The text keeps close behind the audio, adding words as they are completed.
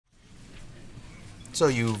So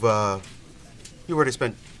you've already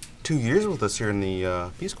spent 2 years with us here in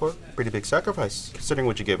the Peace Corps. Pretty big sacrifice, considering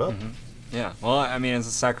what you gave up. Yeah, well, I mean, it's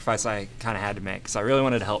a sacrifice I kind of had to make, because I really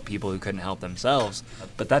wanted to help people who couldn't help themselves,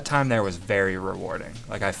 but that time there was very rewarding.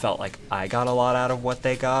 Like, I felt like I got a lot out of what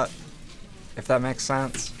they got, if that makes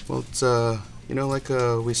sense. Well, it's, you know, like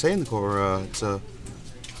we say in the Corps, it's a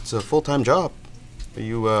full-time job. Are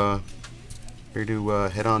you, ready to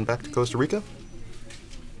head on back to Costa Rica?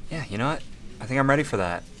 Yeah, you know what? I think I'm ready for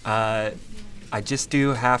that. I just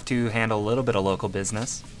do have to handle a little bit of local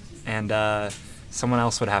business, and, someone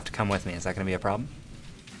else would have to come with me. Is that going to be a problem?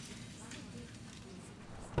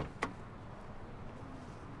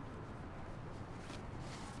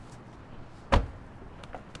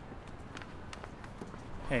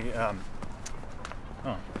 Hey,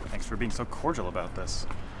 oh, thanks for being so cordial about this.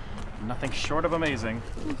 Nothing short of amazing.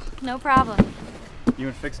 No problem. You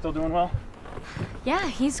and Fig still doing well? Yeah,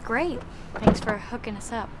 he's great. Thanks for hooking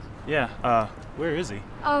us up. Yeah, where is he?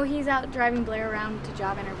 Oh, he's out driving Blair around to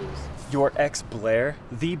job interviews. Your ex Blair?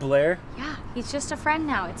 The Blair? Yeah, he's just a friend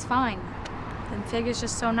now. It's fine. And Fig is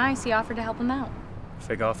just so nice, he offered to help him out.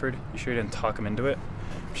 Fig offered? You sure you didn't talk him into it?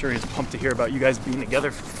 I'm sure he's pumped to hear about you guys being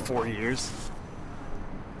together for 4 years.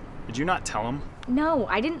 Did you not tell him? No,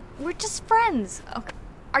 I didn't. We're just friends. Okay.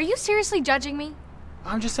 Are you seriously judging me?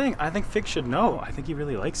 I'm just saying, I think Fig should know. I think he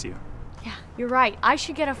really likes you. Yeah, you're right. I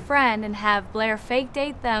should get a friend and have Blair fake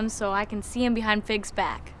date them so I can see him behind Fig's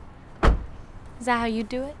back. Is that how you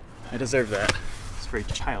do it? I deserve that. It's very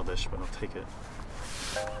childish, but I'll take it.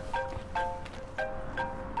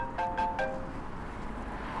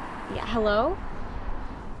 Yeah, hello?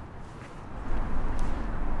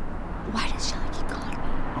 Why does Shelly keep calling me?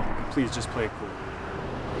 Oh, please just play it cool.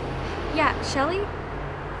 Yeah, Shelly?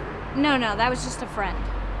 No, that was just a friend.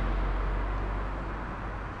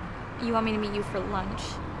 You want me to meet you for lunch?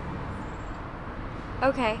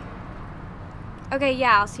 Okay. Okay,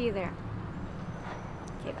 yeah, I'll see you there.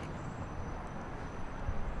 Okay, bye.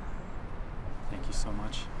 Thank you so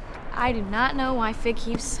much. I do not know why Fig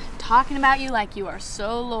keeps talking about you like you are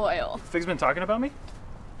so loyal. Fig's been talking about me?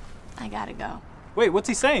 I gotta go. Wait, what's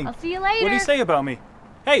he saying? I'll see you later. What did he say about me?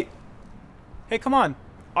 Hey! Hey, come on.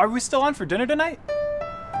 Are we still on for dinner tonight?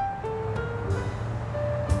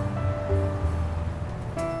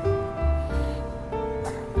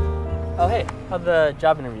 Oh, hey, how'd the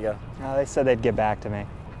job interview go? They said they'd get back to me.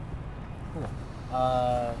 Cool.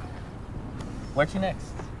 Where to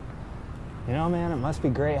next? You know, man, it must be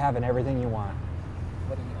great having everything you want.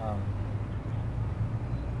 What do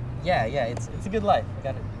you, Yeah, it's a good life. I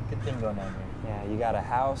got a good thing going on here. Yeah, you got a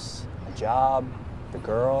house, a job, the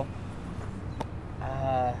girl.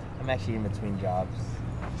 I'm actually in between jobs.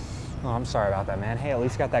 Oh, I'm sorry about that, man. Hey, at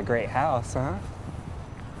least got that great house, huh?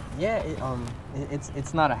 Yeah,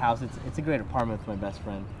 it's not a house. It's a great apartment with my best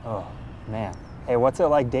friend. Oh, man. Hey, what's it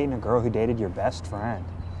like dating a girl who dated your best friend?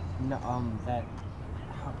 No,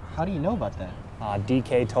 how do you know about that?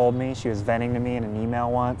 DK told me. She was venting to me in an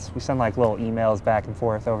email once. We send like little emails back and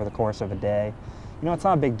forth over the course of a day. You know, it's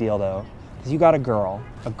not a big deal though, because you got a girl,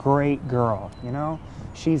 a great girl, you know?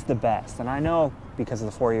 She's the best, and I know because of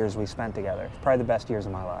the 4 years we spent together. It's probably the best years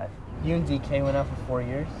of my life. You and DK went out for 4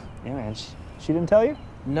 years? Yeah, man. She didn't tell you?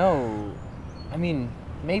 No. I mean,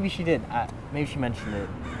 maybe she did. Maybe she mentioned it.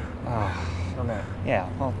 Oh. I don't know. Yeah,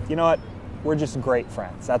 well, you know what? We're just great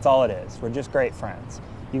friends. That's all it is. We're just great friends.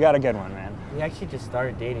 You got a good one, man. We actually just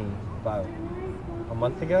started dating about a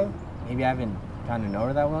month ago. Maybe I haven't gotten to know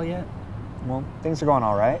her that well yet. Well, things are going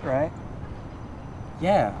all right, right?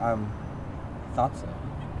 Yeah, thought so.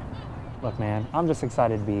 Look, man, I'm just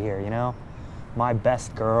excited to be here, you know? My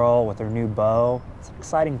best girl with her new beau. It's an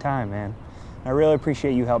exciting time, man. I really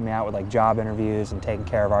appreciate you helping me out with like job interviews and taking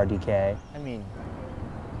care of our DK. I mean,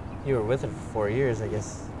 you were with her for 4 years. I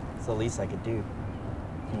guess it's the least I could do.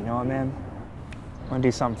 You know what, man? I'm gonna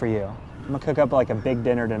do something for you. I'm gonna cook up like a big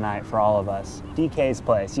dinner tonight for all of us. DK's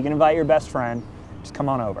place. You can invite your best friend. Just come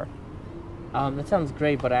on over. That sounds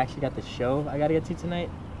great, but I actually got the show I gotta get to tonight.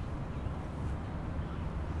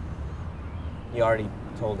 You already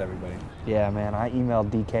told everybody. Yeah, man, I emailed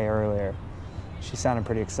DK earlier. She sounded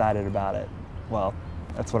pretty excited about it. Well,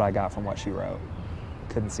 that's what I got from what she wrote.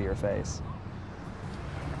 Couldn't see her face.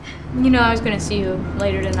 You know I was gonna see you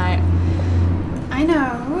later tonight. I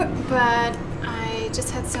know, but I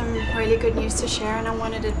just had some really good news to share and I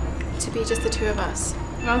wanted it to be just the two of us.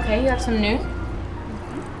 Okay, you have some news?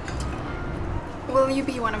 Will you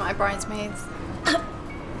be one of my bridesmaids?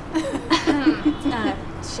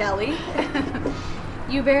 Shelly?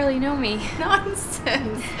 You barely know me.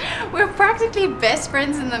 Nonsense. We're practically best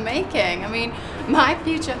friends in the making. I mean, my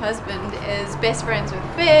future husband is best friends with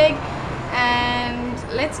Fig,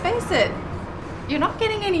 And let's face it, you're not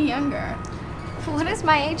getting any younger. What does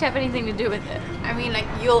my age have anything to do with it? I mean, like,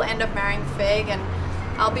 you'll end up marrying Fig and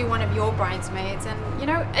I'll be one of your bridesmaids. And, you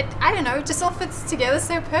know, I don't know, it just all fits together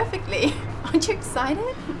so perfectly. Aren't you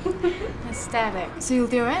excited? Ecstatic. So you'll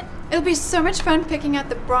do it? It'll be so much fun picking out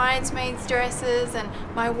the bridesmaids' dresses and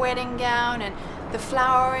my wedding gown and the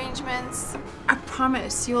flower arrangements. I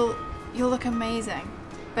promise you'll look amazing,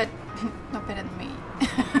 but not better than me.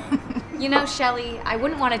 You know, Shelley, I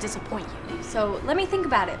wouldn't want to disappoint you, so let me think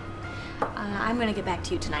about it. I'm gonna get back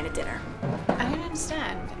to you tonight at dinner. I don't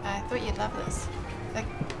understand. I thought you'd love this. Like,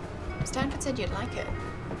 Stanford said you'd like it.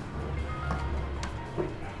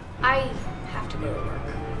 I have to go to work.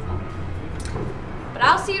 But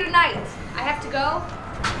I'll see you tonight. I have to go.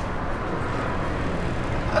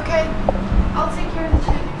 Okay, I'll take care of the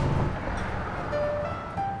check.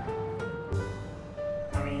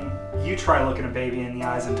 I mean, you try looking a baby in the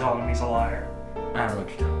eyes and telling him he's a liar. I don't know what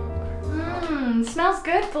you're talking about. Smells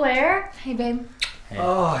good, Blair. Hey, babe. Hey.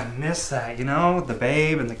 Oh, I miss that, you know? The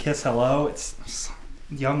babe and the kiss hello.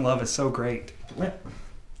 Young love is so great.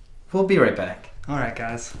 We'll be right back. All right,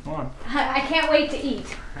 guys, come on. I can't wait to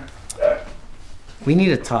eat. We need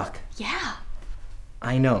to talk. Yeah.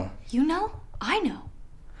 I know. You know? I know.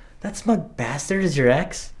 That smug bastard is your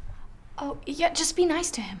ex? Oh, yeah, just be nice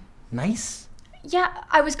to him. Nice? Yeah,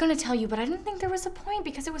 I was gonna tell you, but I didn't think there was a point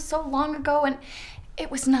because it was so long ago and it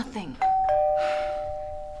was nothing.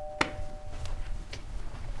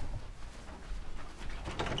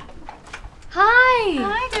 Hi!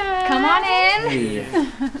 Hi, guys. Come on in.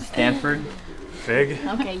 Hey, Stanford. Fig.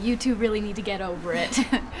 Okay, you two really need to get over it.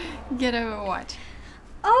 Get over what?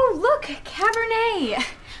 Oh, look, Cabernet.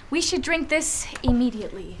 We should drink this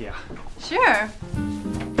immediately. Yeah. Sure.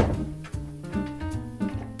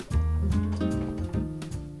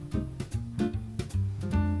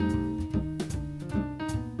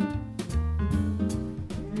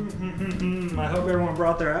 I hope everyone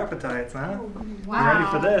brought their appetites, huh? Wow. You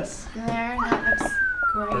ready for this? There, that looks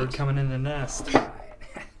Bird great. coming in the nest.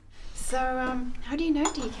 So, how do you know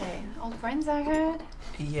DK? Old friends, I heard?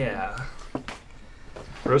 Yeah.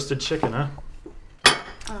 Roasted chicken, huh?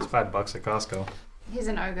 Oh. It's $5 at Costco. He's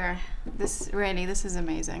an ogre. This is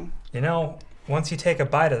amazing. You know, once you take a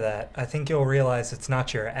bite of that, I think you'll realize it's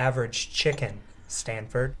not your average chicken,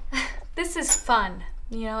 Stanford. This is fun.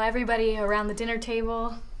 You know, everybody around the dinner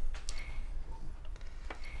table.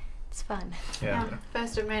 It's fun. Yeah.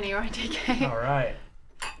 First of many, right, DK? All right.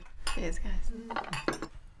 Cheers, guys.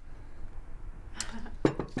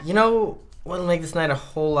 You know what'll make this night a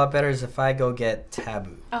whole lot better is if I go get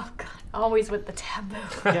Taboo. Oh, God. Always with the taboo.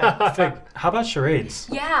 Yeah, Fig, how about charades?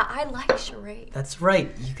 Yeah, I like charade. That's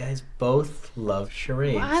right, you guys both love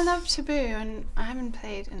charades. Well, I love Taboo, and I haven't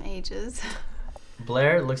played in ages.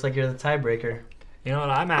 Blair, it looks like you're the tiebreaker. You know what?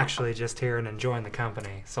 I'm actually just here and enjoying the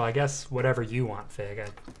company. So I guess whatever you want, Fig.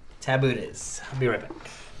 Taboo it is. I'll be right back.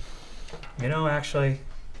 You know, actually,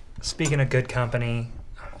 speaking of good company,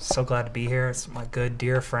 I'm so glad to be here. It's my good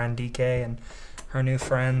dear friend DK and her new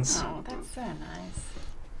friends. Oh, that's so nice.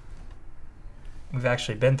 We've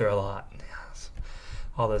actually been through a lot.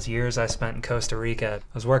 All those years I spent in Costa Rica,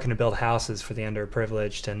 I was working to build houses for the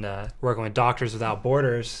underprivileged and working with Doctors Without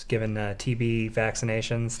Borders, giving TB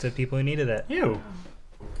vaccinations to people who needed it. Ew.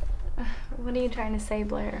 What are you trying to say,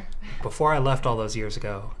 Blair? Before I left all those years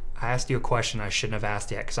ago, I asked you a question I shouldn't have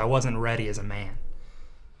asked yet because I wasn't ready as a man.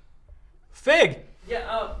 Fig!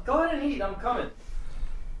 Yeah, go ahead and eat. I'm coming.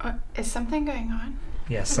 Is something going on?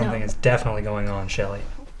 Yes, something is definitely going on, Shelley.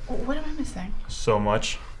 What am I missing? So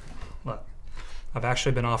much. Look, I've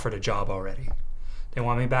actually been offered a job already. They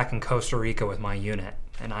want me back in Costa Rica with my unit,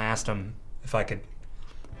 and I asked them if I could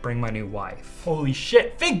bring my new wife. Holy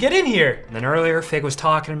shit. Fig, get in here! And then earlier, Fig was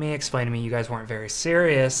talking to me, explaining to me you guys weren't very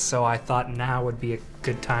serious, so I thought now would be a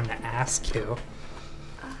good time to ask you.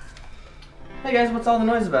 Hey guys, what's all the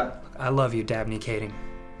noise about? I love you, Dabney Kading.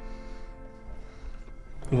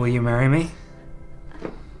 Will you marry me?